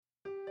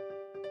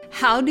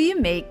How do you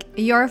make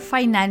your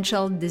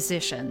financial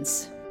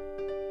decisions?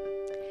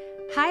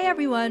 Hi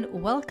everyone,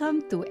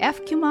 welcome to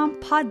FQ Mom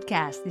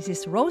Podcast. This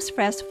is Rose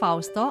Fres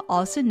Fausto,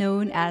 also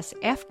known as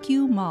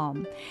FQ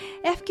Mom.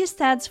 FQ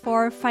stands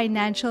for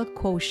Financial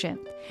Quotient,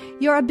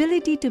 your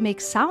ability to make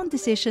sound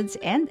decisions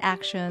and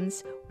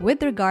actions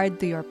with regard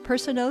to your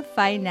personal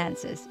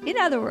finances. In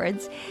other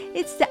words,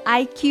 it's the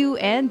IQ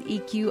and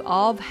EQ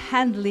of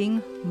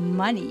handling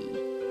money.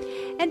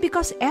 And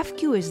because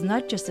FQ is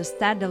not just a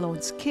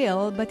standalone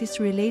skill, but is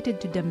related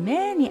to the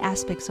many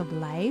aspects of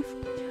life,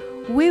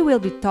 we will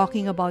be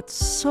talking about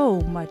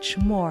so much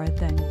more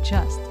than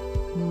just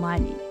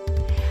money.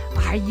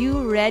 Are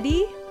you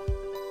ready?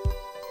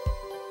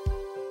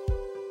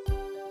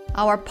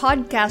 Our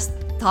podcast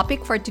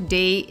topic for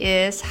today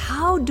is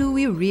how do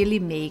we really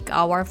make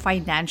our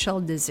financial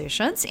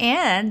decisions?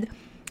 And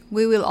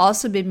we will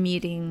also be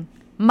meeting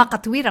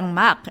Makatwirang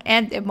Mak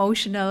and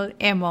Emotional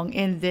Emong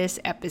in this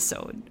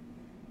episode.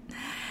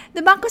 The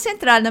Bangko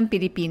Sentral ng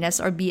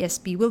Pilipinas or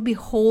BSP will be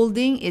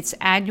holding its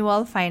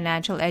annual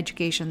Financial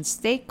Education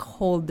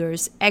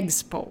Stakeholders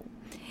Expo.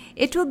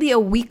 It will be a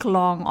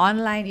week-long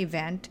online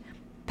event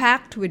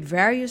packed with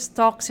various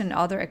talks and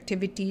other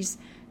activities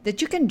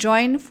that you can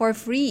join for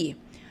free.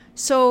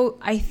 So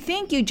I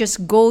think you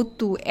just go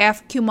to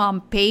FQ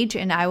Mom page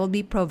and I will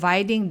be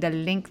providing the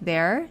link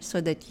there so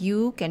that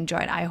you can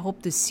join. I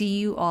hope to see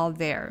you all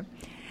there.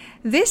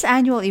 This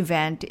annual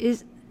event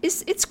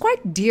it's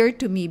quite dear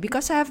to me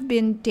because I have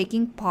been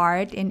taking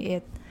part in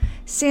it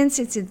since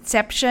its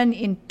inception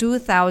in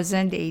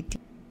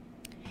 2018.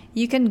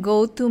 You can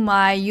go to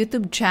my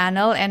YouTube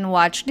channel and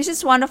watch. This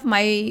is one of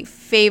my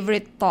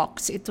favorite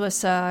talks. It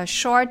was a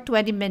short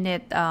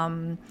 20-minute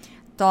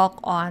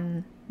talk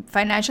on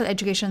financial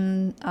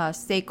education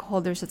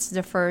stakeholders. It's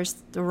the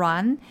first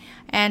run.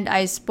 And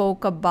I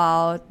spoke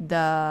about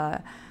the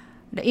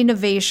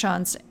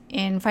innovations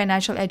in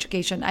financial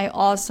education. I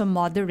also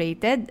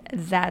moderated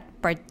that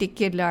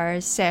particular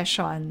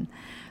session.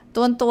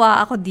 Tuwan-tuwa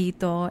ako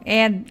dito,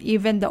 and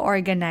even the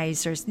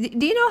organizers. Do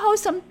you know how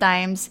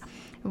sometimes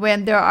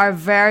when there are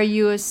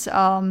various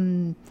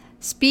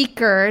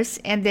speakers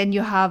and then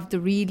you have to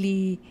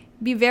really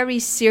be very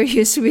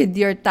serious with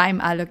your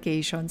time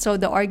allocation? So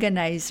the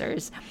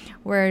organizers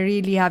were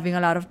really having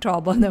a lot of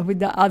trouble with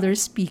the other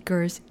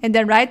speakers. And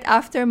then right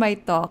after my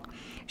talk,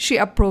 she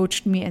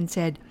approached me and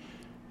said,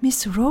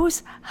 "Miss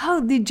Rose,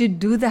 how did you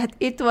do that?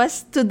 It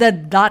was to the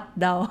dot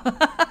daw."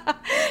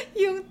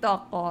 Yung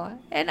talk ko.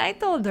 And I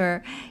told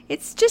her,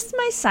 it's just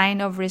my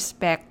sign of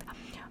respect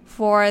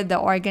for the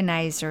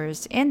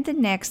organizers and the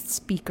next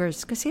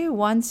speakers. Kasi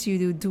once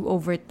you do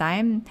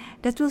overtime,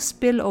 that will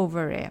spill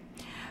over eh.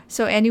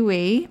 So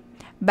anyway,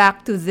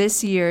 back to this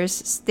year's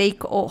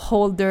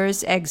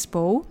Stakeholders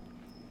Expo.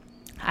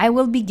 I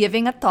will be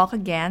giving a talk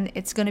again.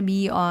 It's going to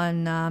be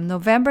on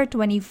November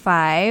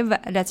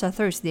 25. That's a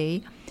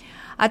Thursday.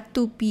 At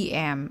 2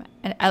 p.m.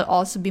 And I'll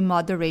also be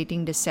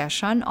moderating the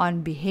session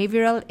on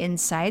behavioral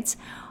insights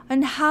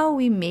on how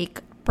we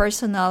make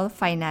personal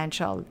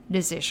financial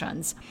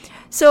decisions.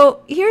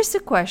 So here's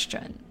the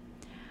question.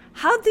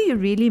 How do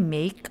you really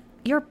make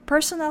your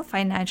personal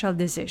financial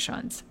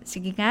decisions?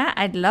 Sige nga,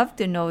 I'd love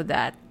to know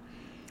that.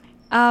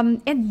 And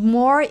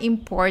more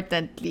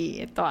importantly,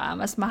 ito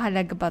mas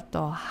mahalaga ba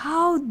to?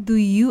 How do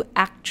you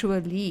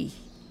actually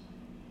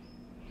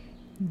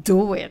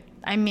do it?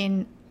 I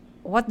mean,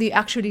 what do you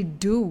actually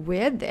do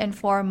with and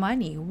for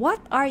money?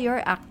 What are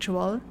your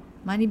actual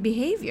money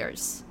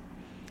behaviors?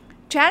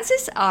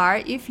 Chances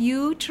are, if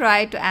you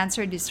try to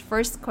answer this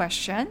first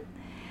question,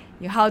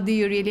 how do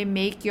you really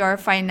make your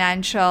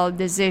financial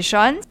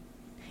decisions?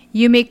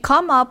 You may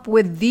come up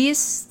with these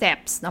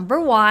steps.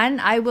 Number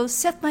 1, I will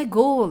set my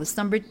goals.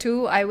 Number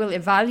 2, I will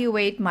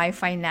evaluate my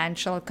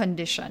financial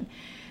condition.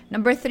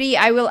 Number 3,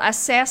 I will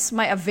assess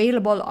my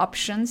available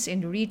options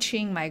in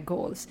reaching my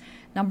goals.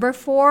 Number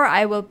 4,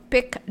 I will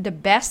pick the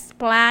best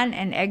plan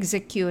and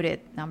execute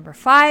it. Number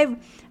 5,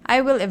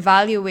 I will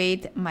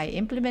evaluate my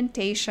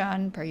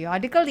implementation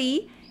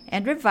periodically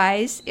and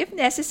revise if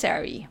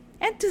necessary.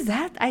 And to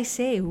that, I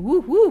say,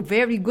 woohoo,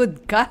 very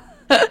good ka.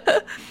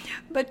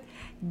 But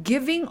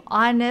giving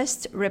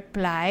honest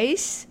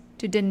replies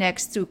to the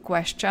next 2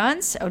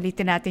 questions.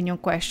 Ulitin natin yung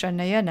question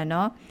na yun,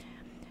 ano?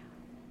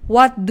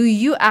 What do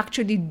you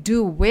actually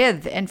do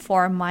with and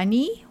for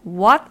money?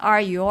 What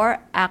are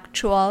your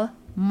actual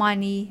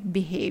money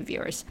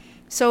behaviors?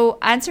 So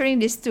answering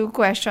these 2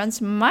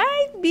 questions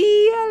might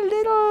be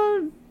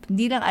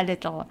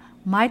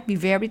might be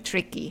very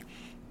tricky.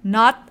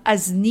 Not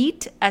as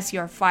neat as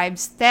your 5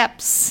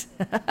 steps.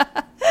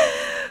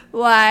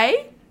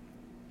 Why?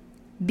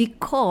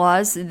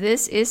 Because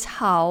this is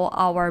how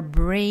our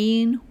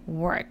brain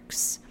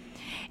works.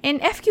 In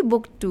FQ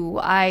Book 2,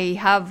 I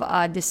have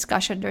a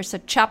discussion. There's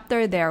a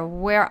chapter there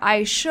where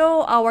I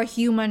show our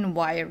human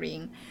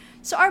wiring.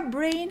 So our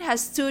brain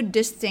has 2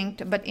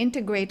 distinct but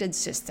integrated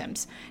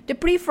systems, the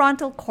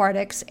prefrontal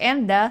cortex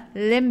and the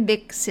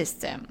limbic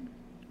system.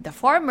 The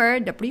former,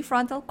 the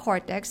prefrontal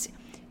cortex,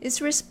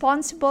 is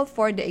responsible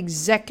for the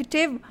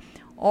executive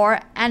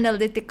or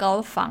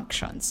analytical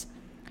functions.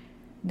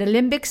 The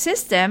limbic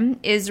system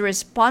is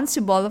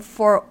responsible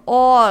for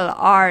all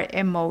our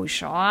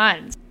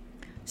emotions.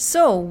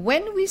 So,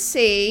 when we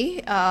say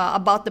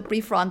about the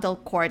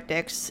prefrontal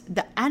cortex,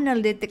 the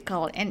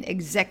analytical and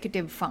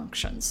executive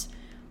functions,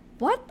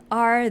 what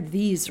are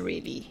these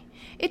really?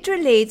 It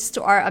relates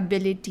to our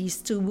abilities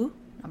to,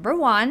 number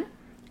one,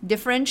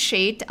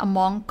 differentiate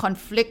among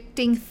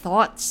conflicting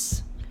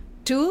thoughts.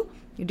 Two,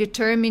 you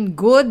determine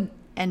good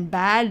and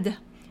bad,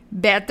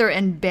 better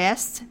and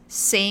best,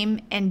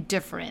 same and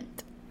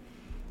different.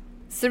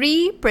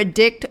 Three,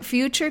 predict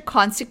future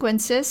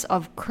consequences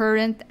of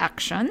current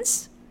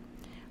actions.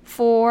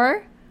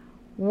 Four,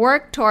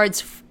 work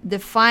towards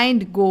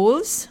defined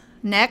goals.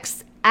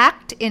 Next,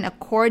 act in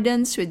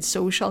accordance with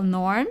social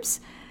norms.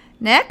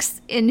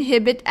 Next,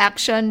 inhibit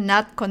action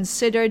not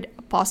considered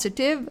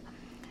positive.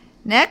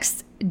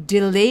 Next,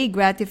 delay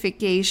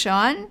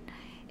gratification.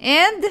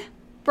 And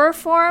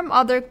perform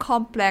other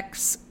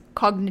complex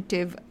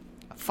cognitive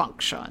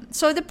function.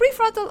 So the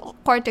prefrontal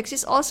cortex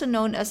is also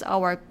known as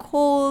our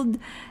cold,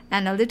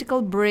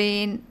 analytical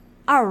brain,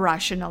 our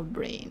rational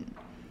brain.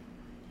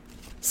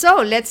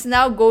 So let's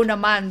now go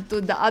naman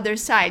to the other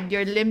side,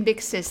 your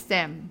limbic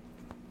system.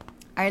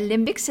 Our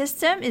limbic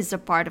system is the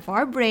part of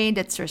our brain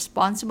that's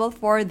responsible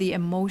for the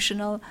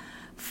emotional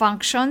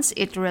functions.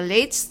 It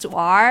relates to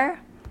our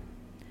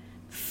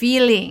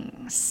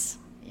feelings.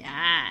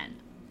 Yan.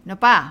 Ano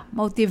pa?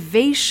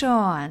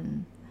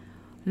 Motivation,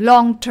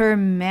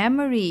 long-term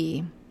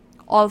memory,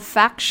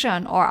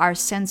 olfaction or our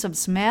sense of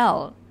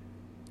smell.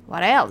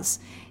 What else?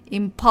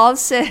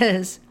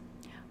 Impulses,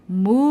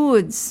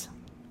 moods,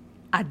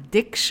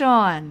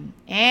 addiction,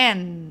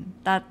 and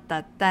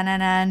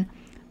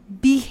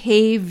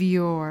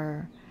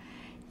behavior.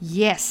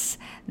 Yes,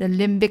 the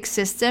limbic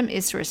system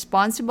is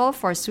responsible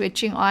for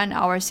switching on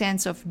our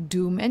sense of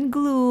doom and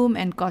gloom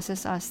and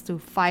causes us to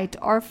fight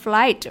or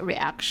flight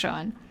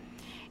reaction.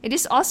 It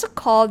is also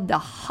called the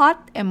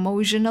hot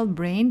emotional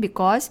brain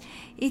because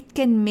it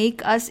can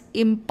make us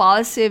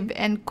impulsive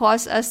and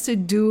cause us to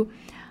do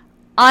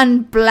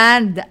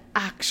unplanned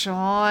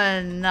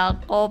action.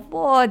 Nako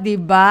po, di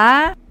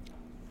ba?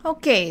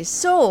 Okay,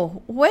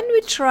 so when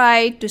we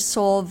try to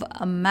solve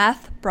a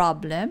math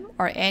problem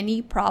or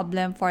any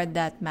problem for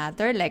that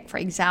matter, like for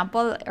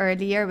example,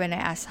 earlier when I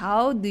asked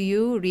how do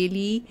you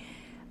really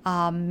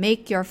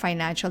make your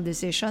financial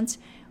decisions,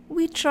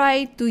 we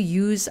try to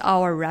use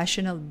our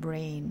rational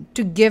brain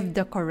to give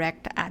the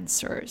correct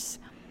answers.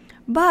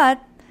 But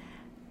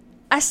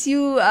as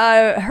you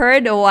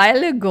heard a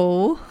while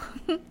ago,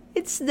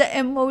 it's the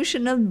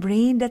emotional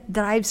brain that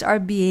drives our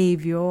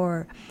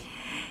behavior.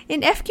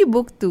 In FQ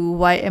Book 2,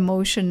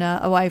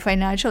 Why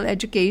Financial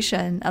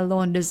Education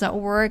Alone Does Not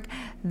Work,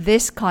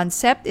 this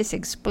concept is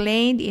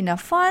explained in a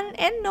fun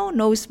and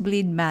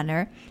no-nosebleed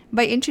manner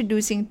by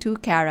introducing two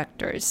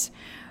characters,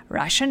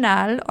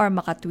 Rational or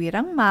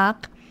Makatwirang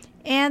Mak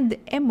and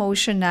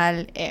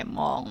Emotional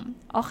Emong.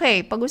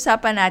 Okay,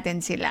 pag-usapan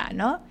natin sila,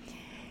 no?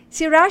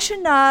 Si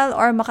Rational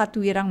or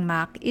Makatwirang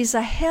Mak is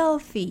a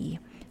healthy,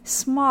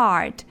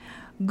 smart,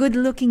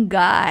 good-looking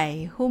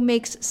guy who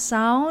makes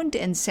sound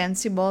and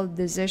sensible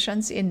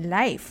decisions in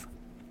life.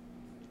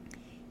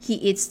 He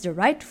eats the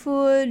right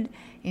food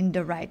in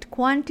the right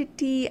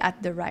quantity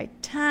at the right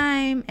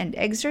time and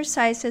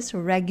exercises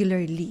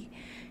regularly.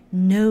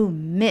 No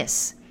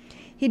miss.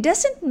 He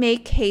doesn't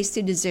make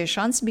hasty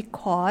decisions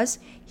because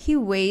he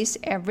weighs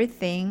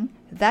everything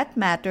that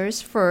matters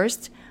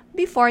first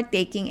before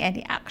taking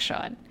any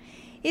action.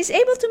 He's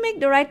able to make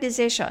the right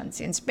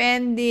decisions in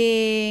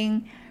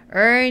spending,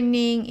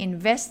 earning,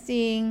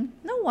 investing.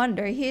 No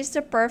wonder he is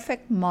the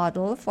perfect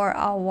model for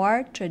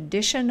our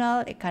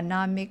traditional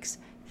economics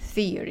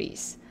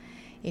theories.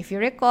 If you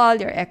recall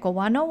your Eco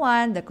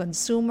 101, the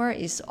consumer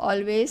is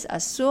always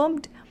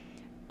assumed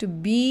to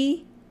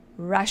be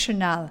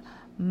rational,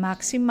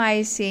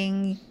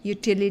 maximizing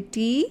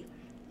utility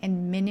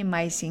and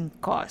minimizing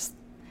cost.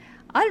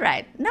 All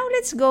right, now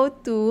let's go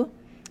to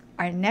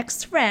our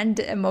next friend,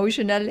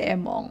 Emotional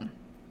Emong.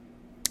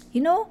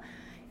 You know,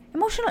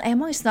 Emotional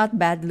Emong is not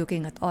bad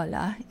looking at all.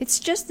 It's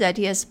just that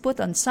he has put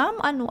on some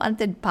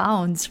unwanted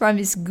pounds from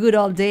his good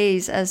old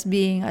days as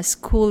being a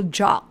school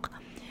jock.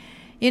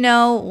 You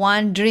know,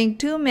 one drink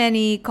too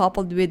many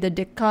coupled with the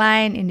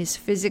decline in his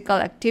physical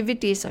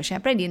activity. So,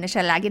 syempre, di na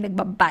siya lagi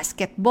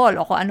nagbabasketball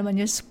o kung ano man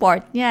yung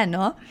sport niya,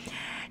 no?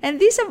 And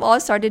these have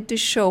all started to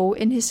show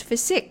in his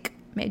physique.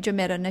 Medyo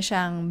meron na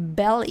siyang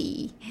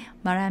belly.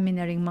 Marami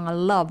na ring mga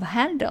love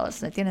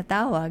handles na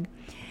tinatawag.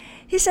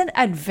 He's an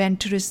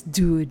adventurous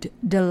dude,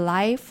 the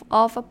life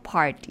of a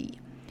party.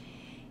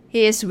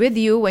 He is with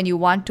you when you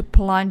want to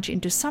plunge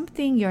into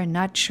something you're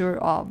not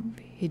sure of.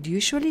 He'd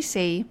usually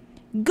say,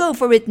 "Go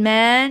for it,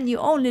 man. You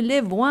only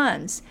live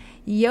once.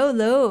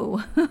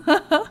 YOLO."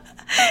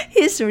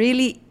 He's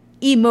really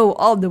emo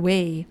all the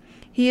way.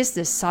 He is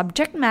the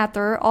subject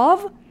matter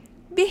of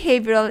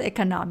behavioral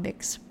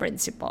economics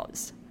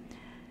principles.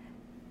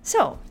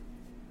 So,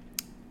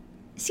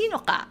 sino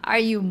ka?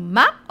 Are you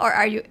Mak or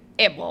are you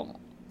Emong?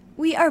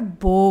 We are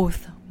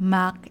both,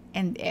 Mac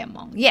and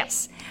Emong.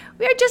 Yes,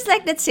 we are just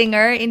like that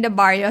singer in the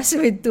Barrios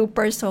with two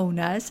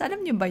personas.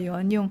 Alam niyo ba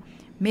yon? Yung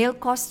male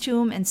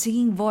costume and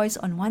singing voice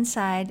on one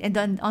side, and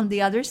then on the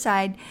other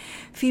side,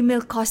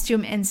 female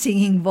costume and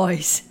singing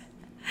voice.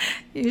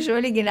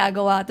 Usually,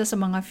 ginagawa to sa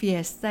mga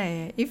fiesta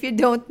eh. If you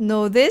don't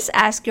know this,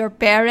 ask your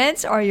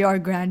parents or your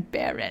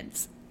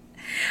grandparents.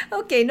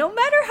 Okay, no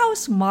matter how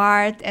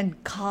smart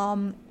and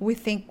calm we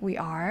think we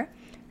are,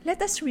 let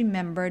us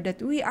remember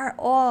that we are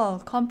all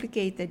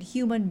complicated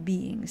human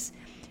beings,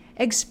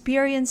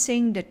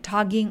 experiencing the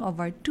tugging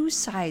of our two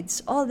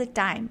sides all the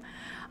time,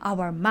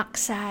 our Mac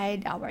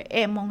side, our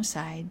Emong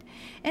side,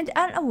 and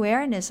an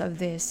awareness of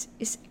this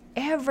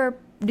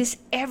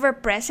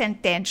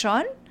ever-present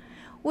tension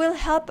will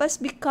help us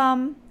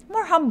become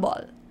more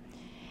humble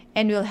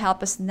and will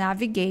help us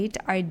navigate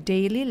our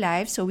daily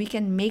life so we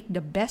can make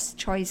the best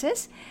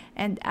choices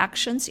and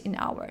actions in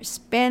our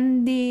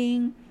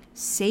spending,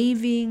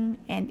 saving,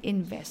 and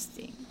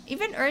investing,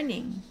 even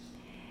earning.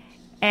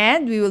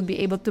 And we will be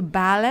able to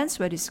balance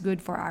what is good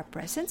for our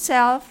present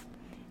self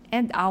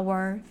and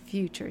our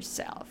future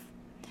self.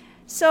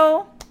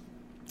 So,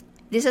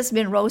 this has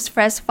been Rose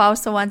Fresh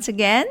Fausto once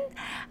again.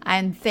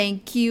 And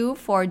thank you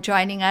for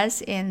joining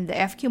us in the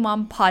FQ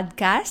Mom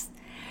podcast.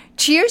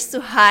 Cheers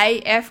to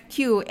high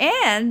FQ.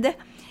 And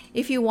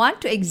if you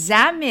want to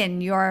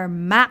examine your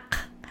Mac,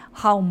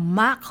 how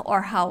Mac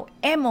or how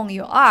Emong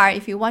you are,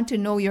 if you want to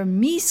know your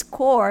me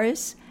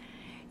scores,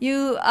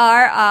 you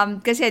are,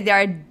 kasi there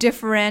are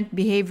different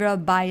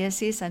behavioral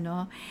biases,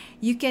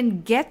 you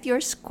can get your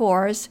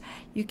scores,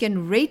 you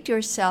can rate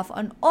yourself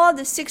on all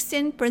the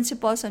 16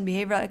 principles on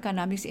behavioral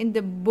economics in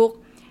the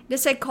book, The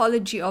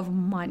Psychology of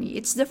Money.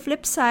 It's the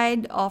flip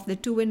side of the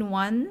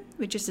 2-in-1,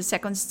 which is the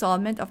second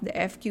installment of the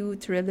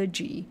FQ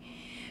trilogy.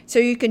 So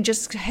you can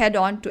just head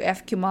on to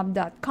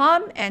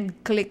fqmom.com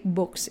and click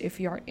books if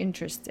you're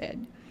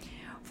interested.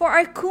 For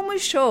our Kumu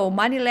show,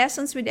 Money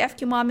Lessons with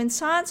FQ Mom and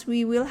Sons,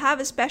 we will have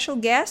a special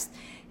guest.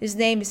 His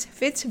name is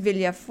Fitz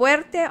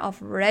Villafuerte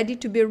of Ready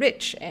to Be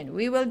Rich, and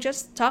we will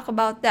just talk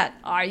about that.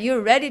 Are you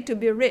ready to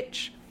be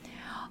rich?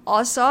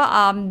 Also,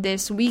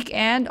 this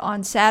weekend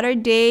on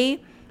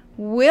Saturday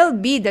will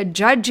be the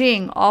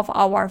judging of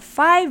our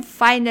 5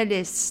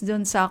 finalists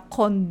dun sa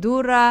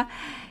Condura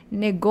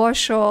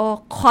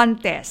Negosyo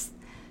Contest.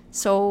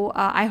 So,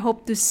 I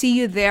hope to see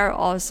you there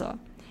also.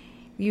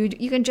 You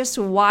can just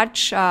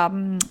watch,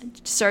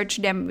 search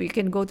them. You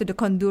can go to the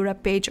Condura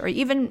page or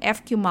even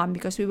FQ Mom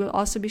because we will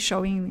also be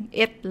showing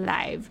it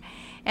live.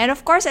 And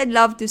of course, I'd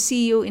love to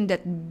see you in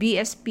that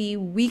BSP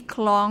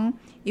week-long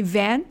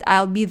event.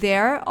 I'll be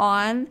there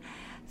on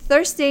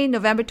Thursday,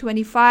 November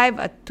 25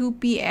 at 2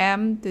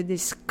 p.m. to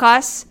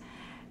discuss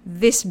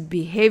these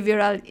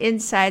behavioral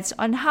insights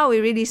on how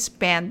we really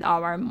spend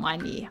our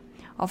money.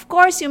 Of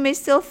course, you may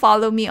still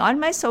follow me on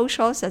my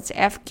socials. That's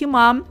FQ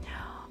Mom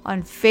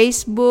on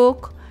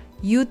Facebook,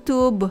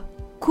 YouTube,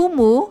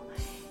 Kumu,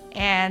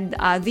 and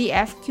the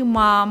FQ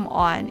Mom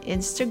on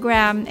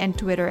Instagram and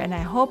Twitter. And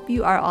I hope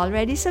you are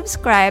already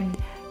subscribed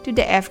to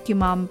the FQ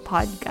Mom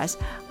podcast.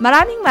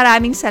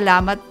 Maraming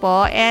salamat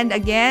po. And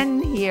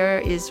again, here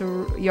is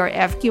your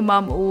FQ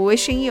Mom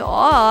wishing you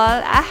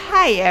all a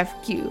high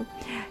FQ.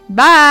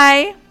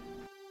 Bye!